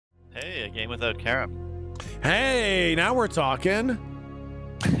Hey, a game without Karam. Hey, now we're talking.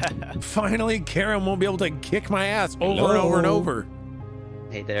 Finally, Karam won't be able to kick my ass over and over and over.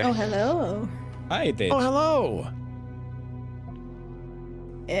 Hey there. Oh, hello. Hi, Dave. Oh, hello.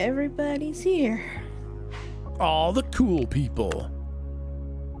 Everybody's here. All the cool people.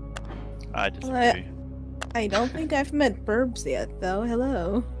 I disagree. I don't think I've met Burbs yet, though.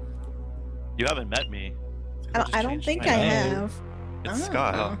 Hello. You haven't met me. I don't think I have. It's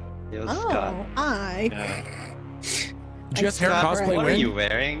Scott. Yo, Scott. Hi. Yeah. Just hair Scott, cosplay what win? are you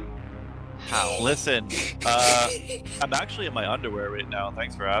wearing? How? Listen, I'm actually in my underwear right now.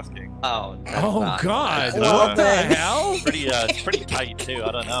 Thanks for asking. Oh, Oh, God. Uh, What the hell? It's pretty tight too.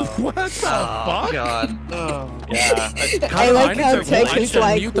 I don't know. What the fuck? God. Yeah. I like how need to- Tex I need is to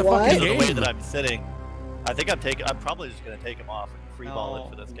like, mute the what? fucking The way game. that I'm sitting, I think I'm probably just gonna take him off and free ball it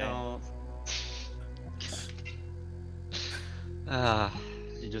for this game. No.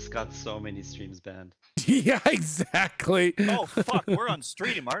 You just got so many streams banned. Yeah, exactly. Oh fuck, we're on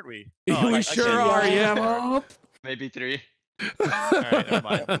stream, aren't we? We Oh, I sure can't- are, yeah. Maybe 3. Alright,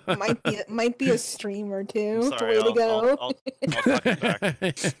 never mind. might be a stream or two. I'm sorry, Way to go. I'll talk you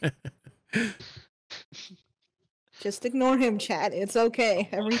back. Just ignore him, chat. It's okay.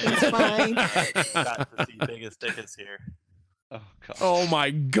 Everything's fine. Got the biggest tickets here. Oh god. Oh my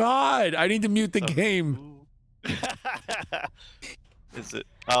God. I need to mute the game. Is it?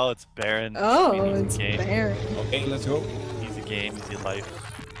 Oh, it's Baron. Oh, Easy it's game. there. Okay, let's go. Easy game, easy life.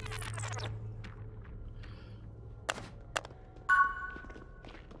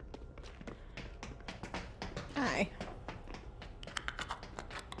 Hi.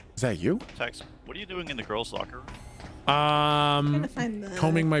 Is that you? Tex, what are you doing in the girls' locker room? I'm trying to find the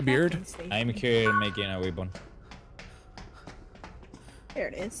combing my beard. crafting station. I'm here making a weapon. There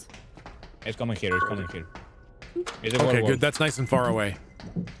it is. It's coming here, it's coming here. It's a Okay, werewolf. good. That's nice and far away.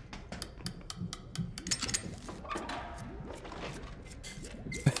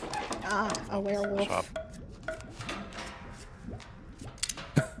 Ah, a werewolf. Shop.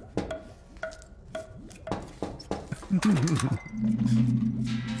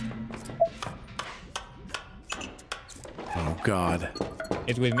 Oh God.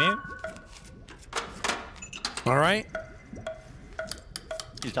 It's with me. All right.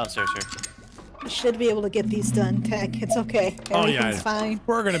 He's downstairs here. You should be able to get these done, Tech. It's okay. Oh, yeah. Everything's fine.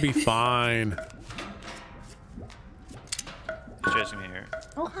 We're gonna be fine. He's chasing me here.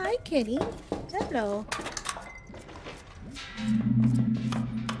 Oh, hi, kitty. Hello.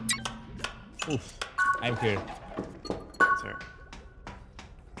 Oof. I'm here. Sir.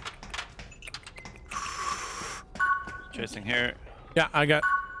 Chasing here. Yeah,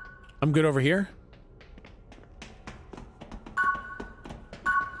 I'm good over here.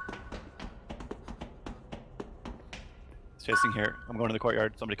 He's chasing here. I'm going to the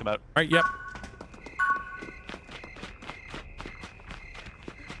courtyard. Somebody come out. All right. Yep.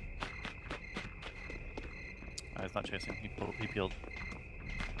 He's not chasing. He peeled.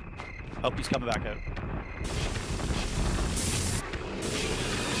 Oh, he's coming back out.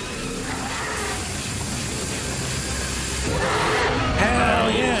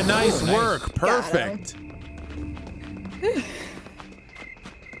 Hell yeah! Nice work. Perfect.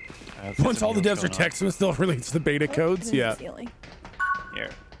 Once all the devs are Techsmith, they'll release the beta codes. Yeah. Here.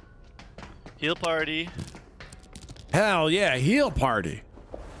 Heal party. Hell yeah! Heal party.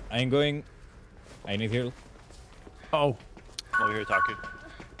 I'm going. I need heal. Oh. I'm over here talking.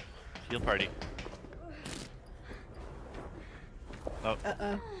 Heal party. Oh.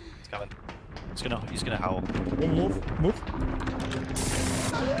 It's coming. He's gonna howl. Move.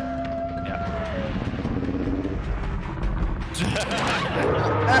 Yeah.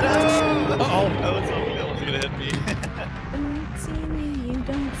 Uh-oh. That was gonna hit me. Don't see me, you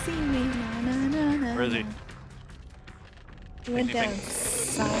don't see me. Na, na, na, na. Where is he? He went down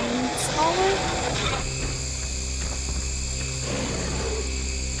science hallway.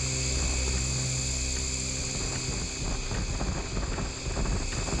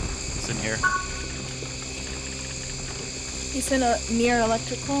 He's in here. He's in a near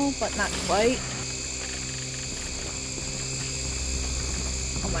electrical, but not quite.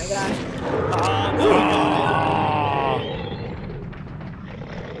 Oh my gosh.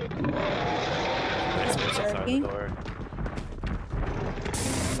 Outside the door.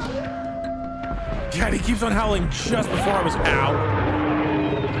 God, he keeps on howling just before I was out.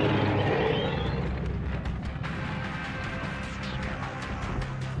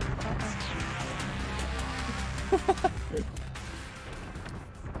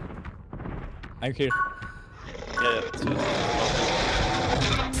 I'm here. Yeah.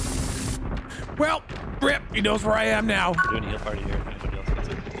 Well, rip. He knows where I am now. Doing a heal party here. If anybody else gets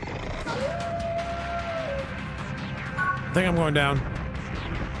it. I think I'm going down.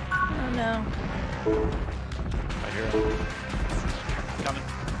 Oh no. I hear him. Coming.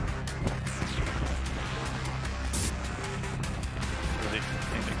 Really?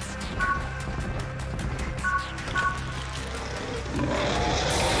 Anything?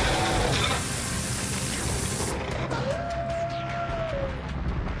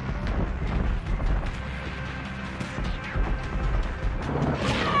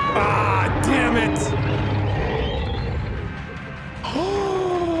 Ah, damn it!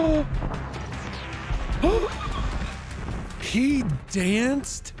 He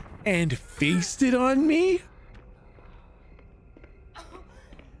danced and feasted on me?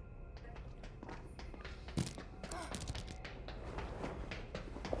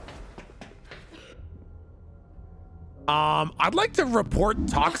 I'd like to report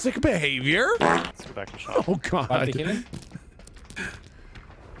toxic behavior. Let's go back to shop. Oh Party god. killing?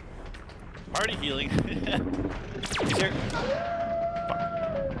 Party healing. He's here.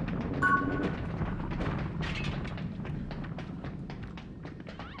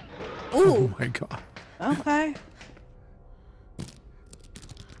 Oh Ooh. my god. Okay.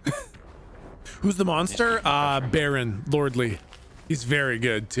 Who's the monster? Baron Lordly. He's very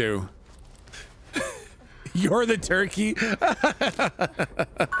good too. You're the turkey.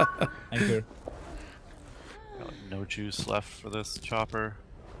 I'm here. Got no juice left for this chopper.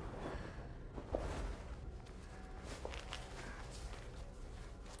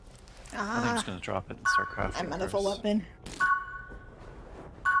 I think I'm just gonna drop it and start crafting. I'm out of a first. weapon.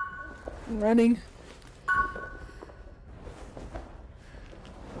 I'm running.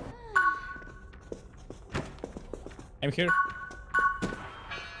 I'm here.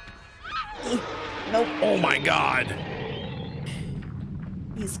 Nope. Oh my god.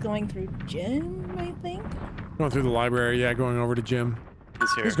 He's going through gym, I think. Going through the library, yeah, going over to Jim.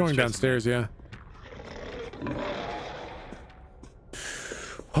 He's here. He's going chasing downstairs, yeah.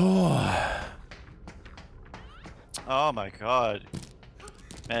 Oh. Oh my god.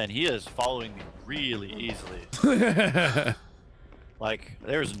 Man, he is following me really easily. Like,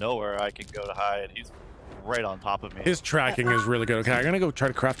 there's nowhere I can go to hide. He's right on top of me. His tracking is really good. Okay, I'm gonna go try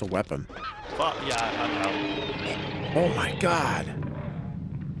to craft a weapon. Well, yeah, I'm out. Oh my god.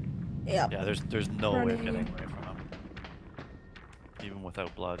 Yep. Yeah, there's no way of Running. getting away from him. Even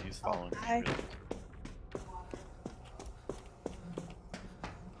without blood, he's following Okay. me.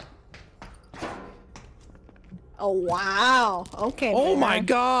 Oh wow. Okay. Oh my man.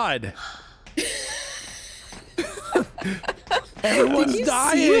 god. Everyone's Did you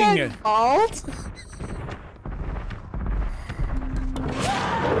dying. see that vault?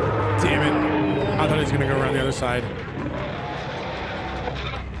 Damn it. I thought he was gonna go around the other side.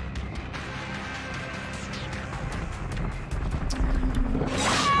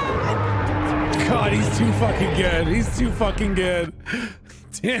 God, he's too fucking good. He's too fucking good.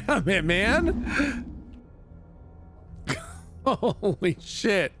 Damn it, man. Holy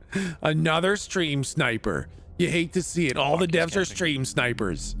shit. Another stream sniper. You hate to see it. All the Fuck, he's devs are camping. stream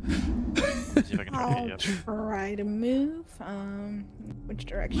snipers. See if I can try to I'll get you up. try to move. Which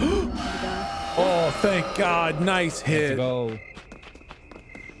direction do you want me to go? Oh, thank God. Nice Let's hit. go.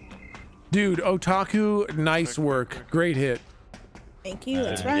 Dude, Otaku, nice work. Great hit. Thank you.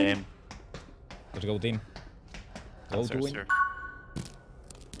 Let's End the run. game. Let's go, team. Go Downstairs to win. here.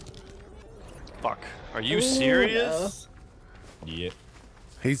 Fuck. Are you Ooh, serious? Yeah.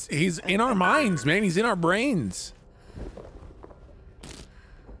 He's in our minds, man. He's in our brains.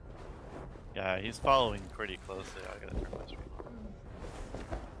 Yeah, he's following pretty closely. I gotta turn my stream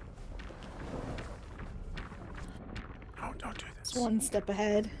on. Oh, don't do this. It's one step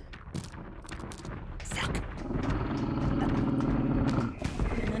ahead. Fuck.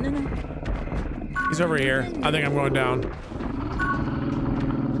 No. He's over here. I think I'm going down. You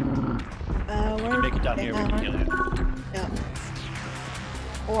We're can make it down here, we can heal you. Yeah.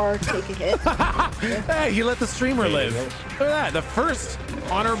 Or take a hit. Hey, he let the streamer There you live. go. Look at that. The first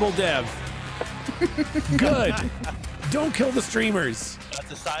honorable dev. Good. Don't kill the streamers.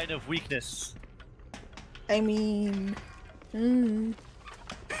 That's a sign of weakness. I mean,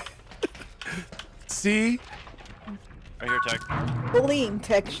 See? Right here, Tech. bullying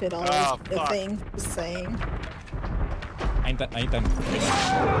tech shit always Oh, a fuck. thing. Just saying. I'm done.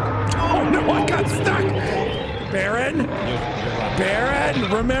 Oh no, I got stuck. Baron? You're right.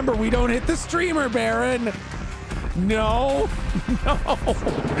 Baron? Remember, we don't hit the streamer, Baron. No. No.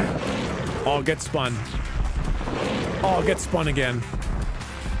 Oh, get spun. Oh, get spun again.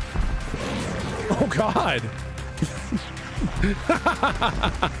 Oh, God.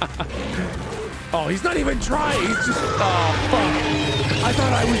 Oh, he's not even trying. He's just, oh, fuck. I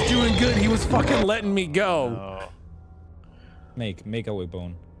thought I was doing good. He was fucking letting me go. Oh. Make a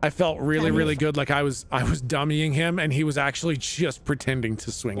weapon. I felt really good, like I was dummying him, and he was actually just pretending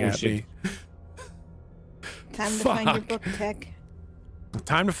to swing at me. Time to find your book, Tech.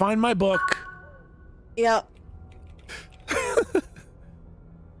 Time to find my book. Yep.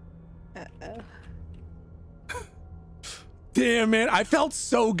 Uh-oh. Damn, man, I felt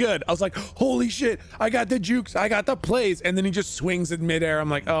so good. I was like, holy shit, I got the jukes, I got the plays, and then he just swings in midair. I'm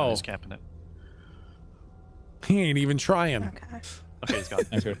like, oh. He's camping it. He ain't even trying. Okay. Okay, he's gone.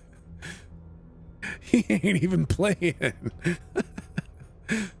 That's good. He ain't even playing.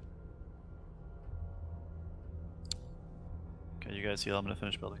 Okay, you guys heal. I'm gonna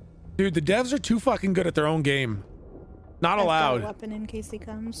finish building. Dude, the devs are too fucking good at their own game. Not I've got a allowed. weapon in case he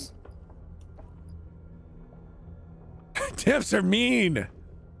comes. Devs are mean.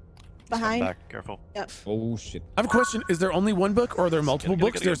 Behind. Back, careful. Yep. Oh shit. I have a question. Is there only one book or are there multiple Get it,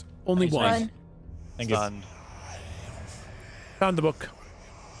 books? get it, get There's only Nice, one. nice. Run. Thank you. Stunned. Found the book.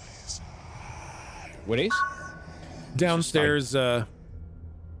 What is? Downstairs, right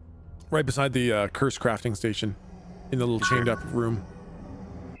beside the curse crafting station in the little chained up room.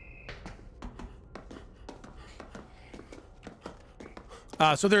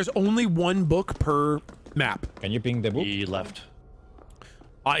 So there's only one book per map. Can you ping the book? He left.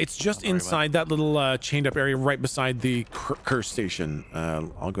 It's just Don't worry about inside that little chained up area right beside the curse station.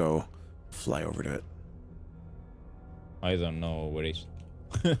 I'll go fly over to it. I don't know where it is.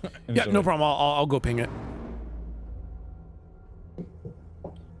 I'm Yeah, sorry. no problem. I'll go ping it.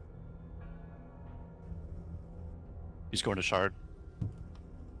 He's going to shard.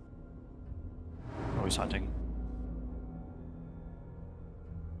 Oh, he's hunting.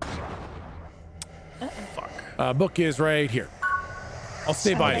 Fuck. Book is right here. I'll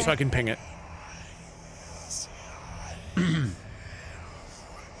stay by it so I can ping it.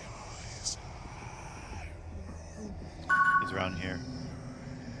 He's around here.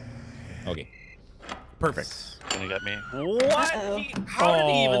 Okay. Perfect. Gonna get me. What? Uh-oh. How did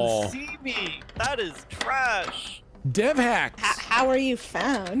he Oh. even see me? That is trash. Dev hacks. How are you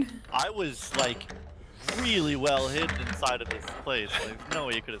found? I was like really well hidden inside of this place. There's no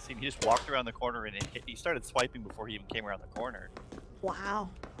way you could have seen me. He just walked around the corner and he started swiping before he even came around the corner. Wow.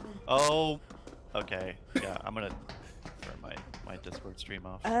 Oh, okay. Yeah, I'm gonna turn my Discord stream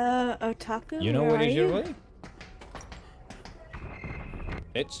off. Otaku, You know where what are is your you? body?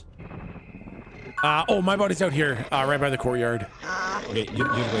 It's Oh, my body's out here, right by the courtyard. okay. You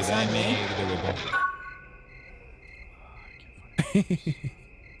wait. I make the weapon.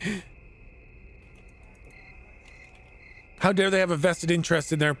 How dare they have a vested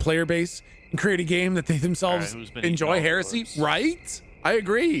interest in their player base and create a game that they themselves Alright, who's been eating enjoy all the heresy? orbs? Right? I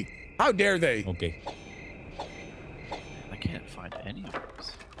agree. How dare they? Okay. I can't find any of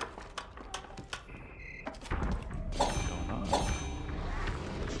those. What's going on?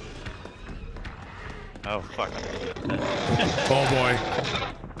 Oh fuck. Oh boy.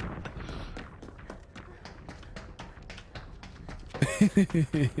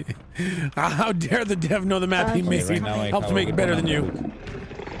 How dare the dev know the map he Okay, made right now I helped have make a it better than you. weapon.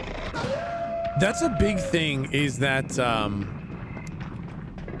 That's a big thing, is that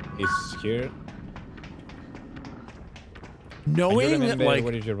It's here. Can you knowing remember like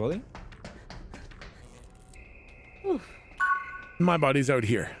what is your body? my body's out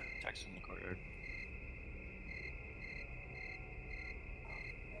here. Text in the courtyard.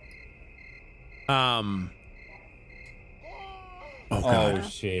 Oh god. Oh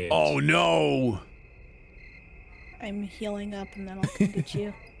shit. Oh no. I'm healing up and then I'll come get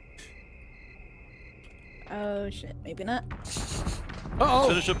you. Oh shit, maybe not. Uh-oh.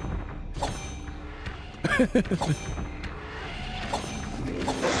 Finish him.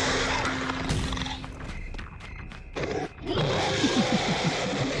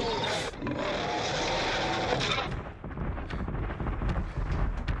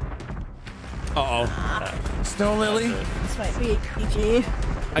 Uh-oh. Snow Lily, This might be a PG.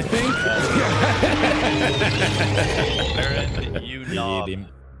 I think. Baron, you Hit knob. him.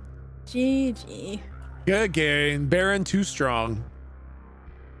 GG. Good game. Baron too strong.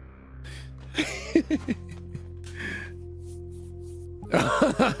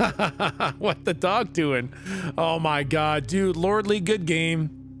 What the dog doing? Oh my god, dude. Lordly, good game.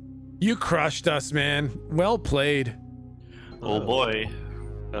 You crushed us, man. Well played. Oh boy.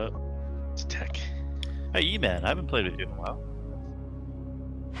 It's Tech. Hey, E-Man, I haven't played with you in a while.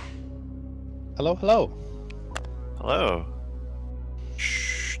 Hello, hello. Hello.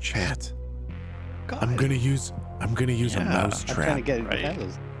 Shh, chat. God, I'm gonna use a Yeah, I'm trying to mousetrap. get right. that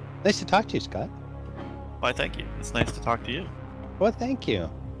was- Nice to talk to you, Scott. Why, thank you. It's nice to talk to you. Well, thank you.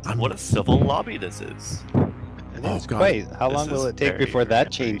 I'm, What a civil lobby this is. think it's God. quite. How This long will is it take very before that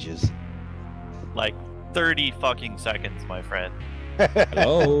remembering. changes? Like 30 fucking seconds, my friend.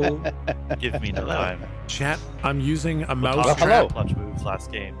 Hello. Give me no time. Chat, I'm using a We'll mouse talk hello. about clutch moves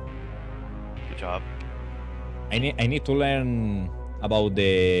last game. Good job. I need to learn about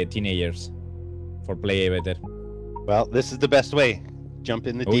the teenagers for play better. Well, this is the best way. Jump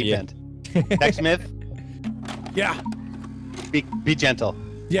in the Oh, deep yeah. end. Techsmith, Yeah. be gentle.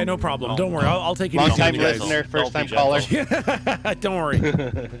 Yeah, no problem. No. Don't worry. I'll take it Long easy time on you guys. listener, Don't first be time gentle. caller. Don't worry.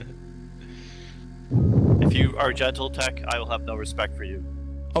 If you are gentle, Tech, I will have no respect for you.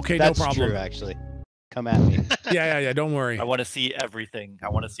 Okay, That's no problem. true, actually. Come at me. Yeah. Don't worry. I want to see everything. I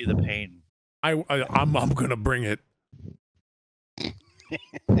want to see the pain. I'm gonna bring it.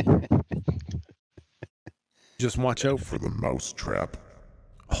 Just watch out for the mousetrap.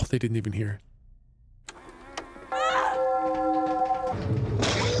 Oh, they didn't even hear.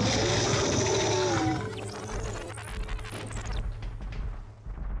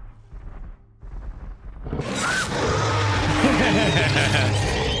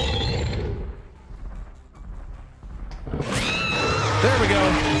 There we go.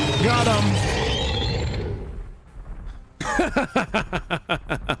 Got him.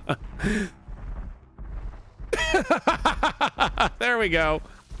 There we go.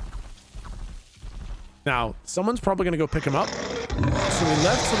 Now, someone's probably going to go pick him up. So we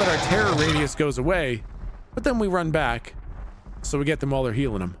left so that our terror radius goes away, but then we run back so we get them while they're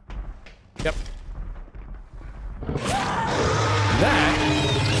healing him. Yep. That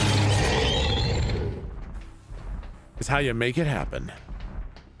is how you make it happen.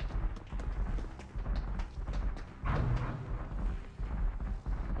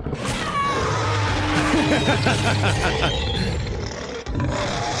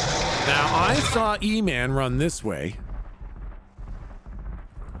 Now, I saw E-Man run this way.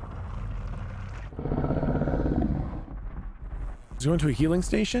 He's going to a healing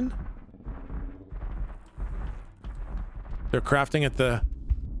station? They're crafting at the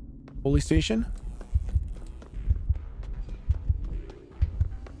holy station?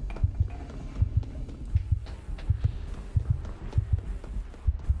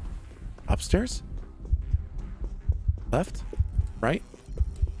 Upstairs? Left? Right?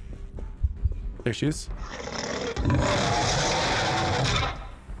 There she is.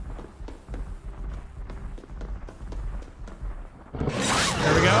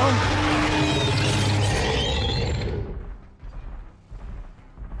 There we go.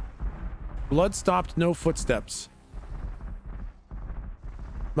 Blood stopped, no footsteps.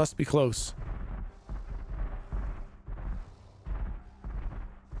 Must be close.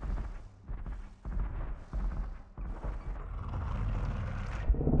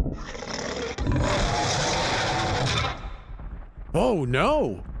 Oh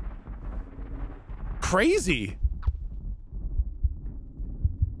no! Crazy!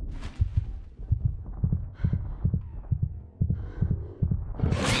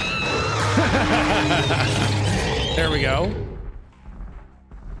 There we go.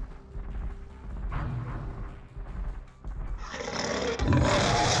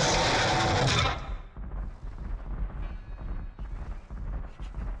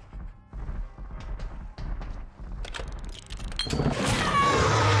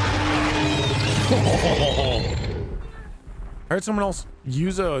 I heard someone else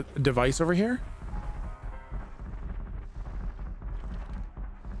use a device over here.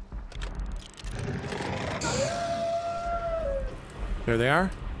 There they are.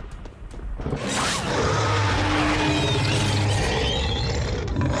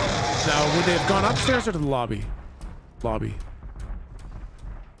 Now, would they have gone upstairs or to the lobby? Lobby.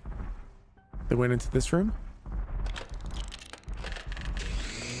 They went into this room.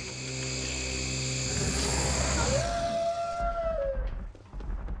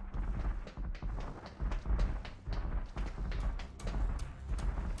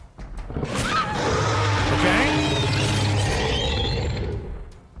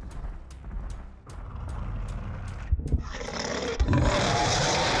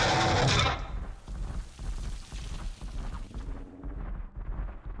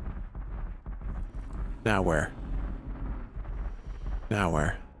 Now where? Now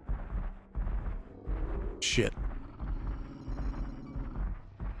where? Shit.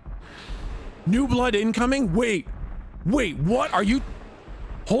 New blood incoming? Wait, what are you?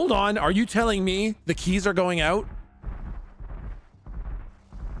 Hold on, are you telling me the keys are going out?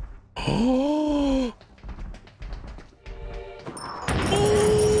 Oh!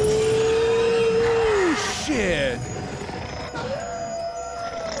 Oh, shit!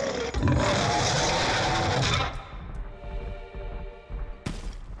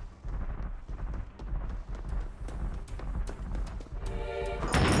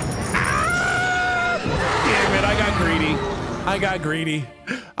 I got greedy.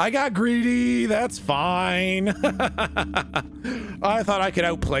 I got greedy. That's fine. I thought I could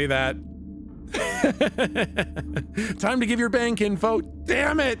outplay that. Time to give your bank info.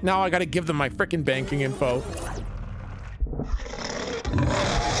 Damn it. Now I got to give them my frickin' banking info.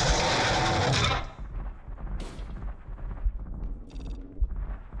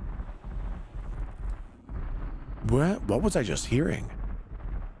 What was I just hearing?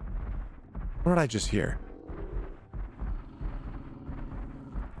 What did I just hear?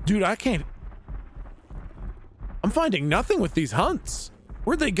 Dude, I can't... I'm finding nothing with these hunts.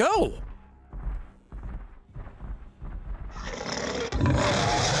 Where'd they go?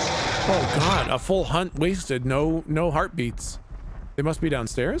 Oh God, a full hunt wasted. No heartbeats. They must be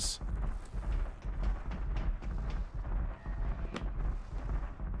downstairs.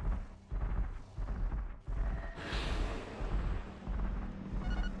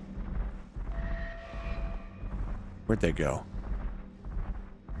 Where'd they go?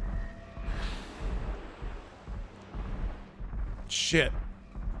 Shit.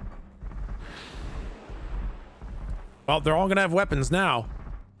 Well, they're all gonna have weapons now.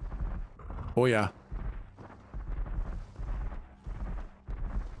 Oh yeah.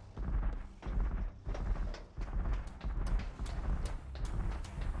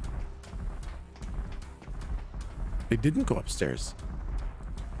 They didn't go upstairs.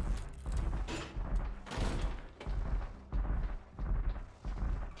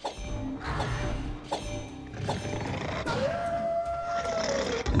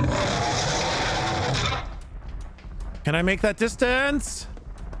 Can I make that distance?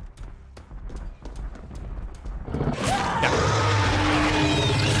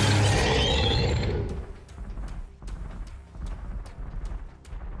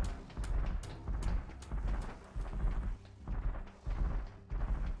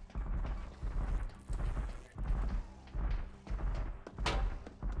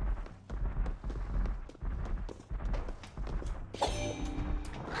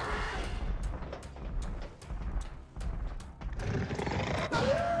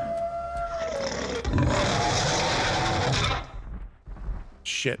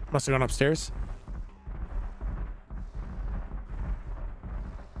 Shit, must have gone upstairs.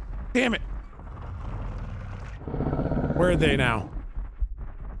 Damn it. Where are they now?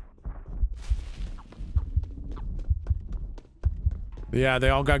 Yeah, they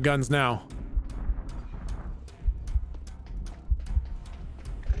all got guns now.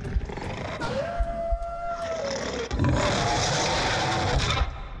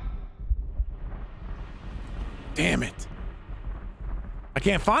 Damn it. I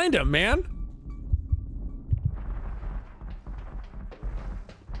can't find him, man.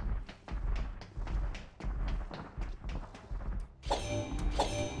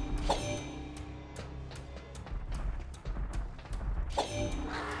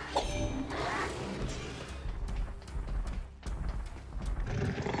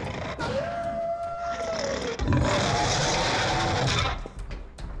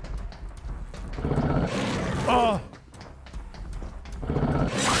 Oh.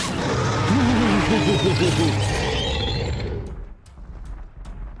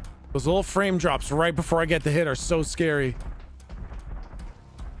 Those little frame drops right before I get the hit are so scary.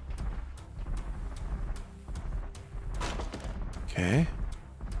 Okay.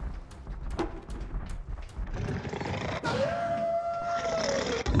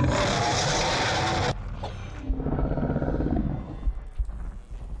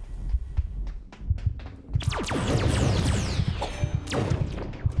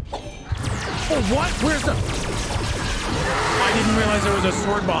 Oh, what? Where's the... I didn't realize there was a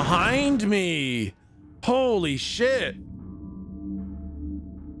sword behind me. Holy shit.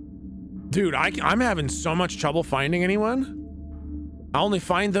 Dude, I'm having so much trouble finding anyone. I only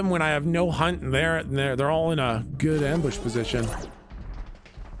find them when I have no hunt and they're all in a good ambush position.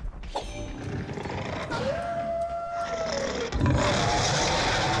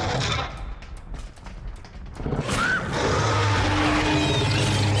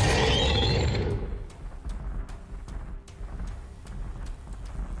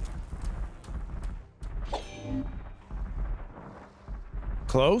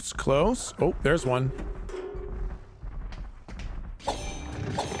 Close, close. Oh, there's one.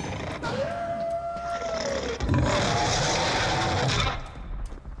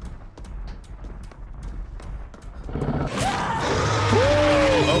 Woo,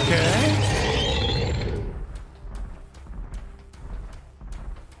 okay.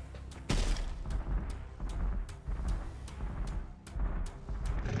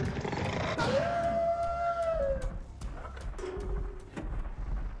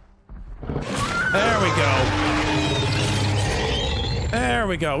 There we go. There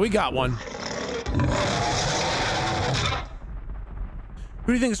we go. We got one. Who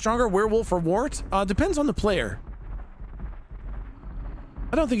do you think is stronger, Werewolf or Wart? Depends on the player.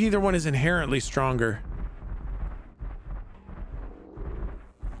 I don't think either one is inherently stronger.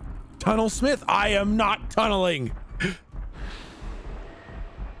 Tunnel Smith? I am not tunneling.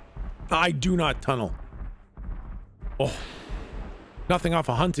 I do not tunnel. Oh, nothing off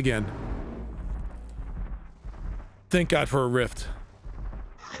a hunt again. Thank God for a rift.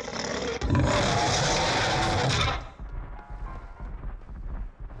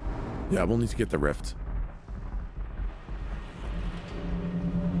 Yeah, we'll need to get the rift.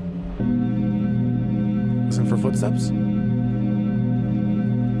 Listen for footsteps.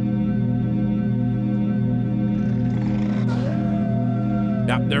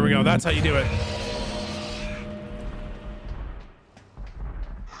 Yeah, there we go. That's how you do it.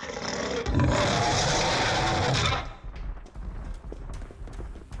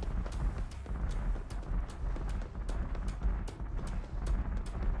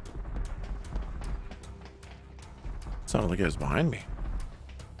 Sounded like it was behind me.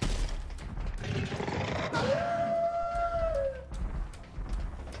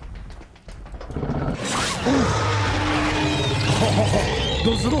 Oh,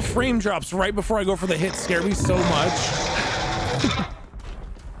 those little frame drops right before I go for the hit scare me so much.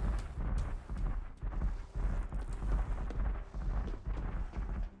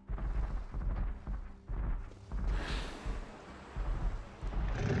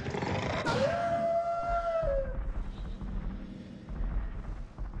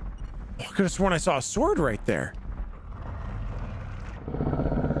 I could have sworn I saw a sword right there.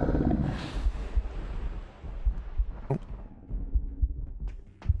 Oh,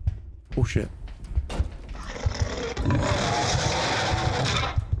 oh shit.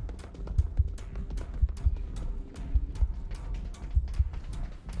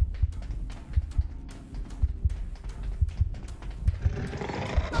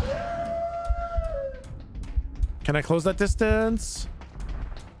 Can I close that distance?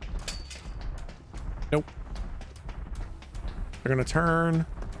 Nope. They're gonna turn.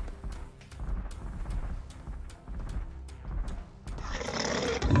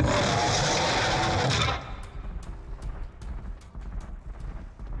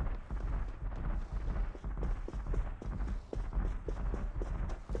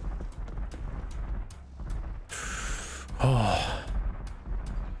 Oh.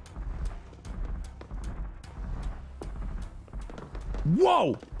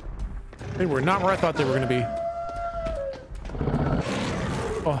 Whoa! They were not where I thought they were going to be.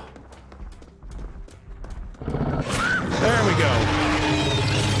 Oh. There we go.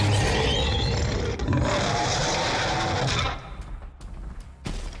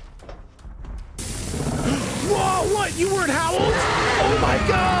 Whoa, what? You weren't howled? Oh my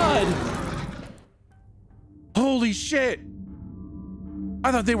God! Holy shit.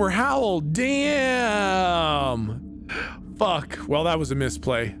 I thought they were howled. Damn. Fuck. Well, that was a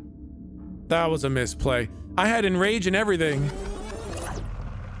misplay. That was a misplay. I had enrage and everything.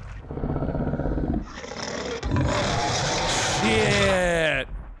 Shit.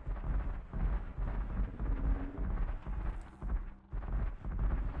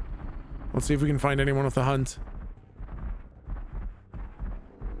 Let's see if we can find anyone with a hunt.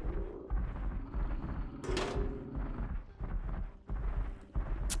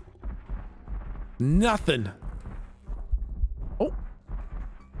 Nothing. Oh.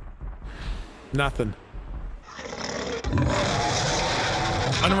 Nothing.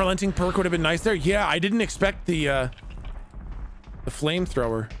 Unrelenting perk would have been nice there. Yeah, I didn't expect the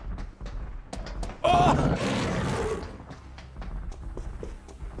flamethrower. Oh!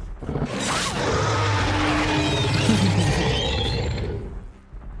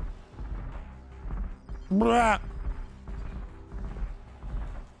 Blah.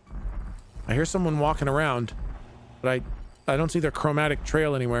 I hear someone walking around, but I don't see their chromatic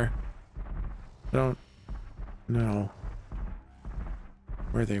trail anywhere. I don't know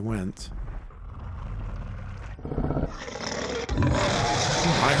where they went.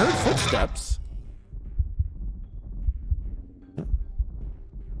 I heard footsteps.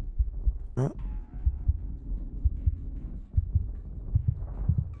 Oh.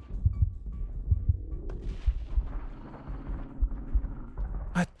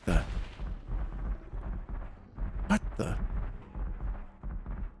 What the? What the?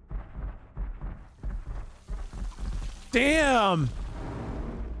 Damn!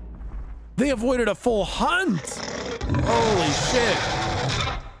 They avoided a full hunt! Holy shit!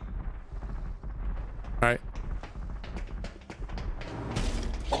 Alright.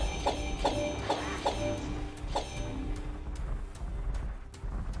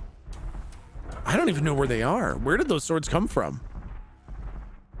 even know where they are. Where did those swords come from?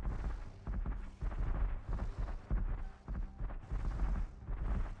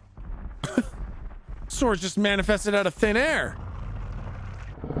 Swords just manifested out of thin air.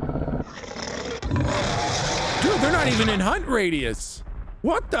 Dude, they're not even in hunt radius.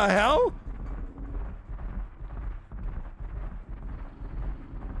 What the hell?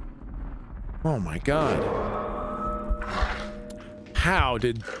 Oh my god. How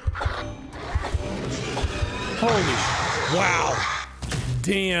did... Holy... Wow.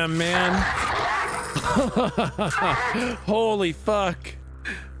 Damn, man. Holy fuck.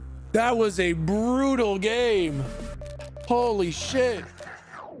 That was a brutal game. Holy shit.